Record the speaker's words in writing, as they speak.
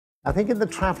I think in the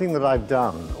traveling that I've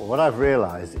done, what I've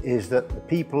realized is that the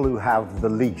people who have the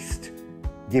least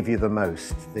give you the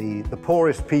most. The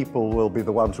poorest people will be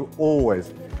the ones who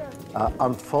always,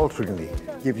 unfalteringly,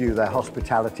 give you their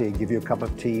hospitality, give you a cup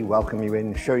of tea, welcome you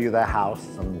in, show you their house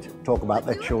and talk about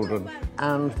their children.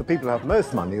 And the people who have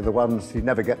most money are the ones you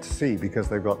never get to see because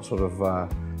they've got sort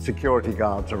of security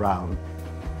guards around.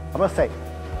 I must say,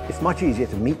 it's much easier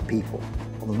to meet people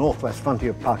on the northwest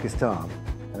frontier of Pakistan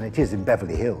than it is in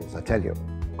Beverly Hills, I tell you.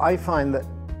 I find that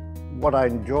what I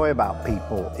enjoy about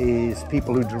people is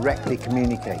people who directly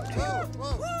communicate to you,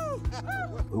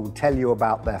 who will tell you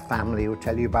about their family, who will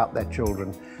tell you about their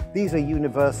children. These are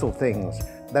universal things.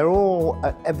 They're all,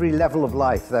 at every level of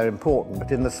life, they're important,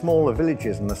 but in the smaller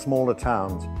villages and the smaller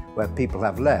towns where people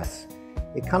have less,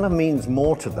 it kind of means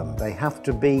more to them. They have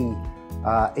to be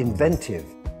inventive.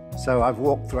 So I've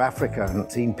walked through Africa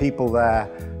and seen people there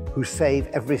who save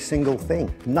every single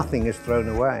thing. Nothing is thrown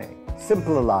away.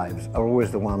 Simpler lives are always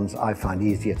the ones I find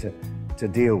easier to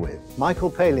deal with. Michael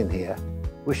Palin here,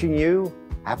 wishing you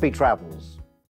happy travels.